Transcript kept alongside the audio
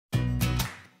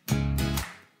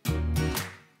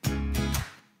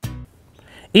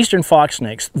Eastern fox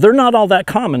snakes, they're not all that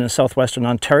common in southwestern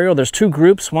Ontario. There's two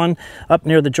groups, one up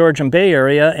near the Georgian Bay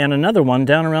area and another one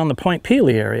down around the Point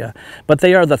Pelee area. But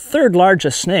they are the third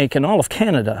largest snake in all of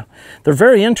Canada. They're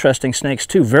very interesting snakes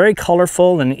too, very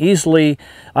colorful and easily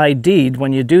ID'd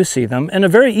when you do see them, and a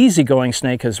very easygoing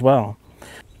snake as well.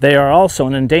 They are also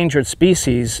an endangered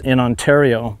species in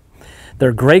Ontario.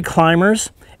 They're great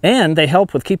climbers, and they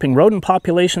help with keeping rodent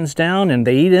populations down, and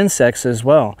they eat insects as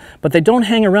well. But they don't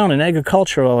hang around in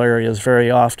agricultural areas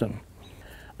very often.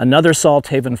 Another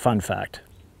Salthaven fun fact.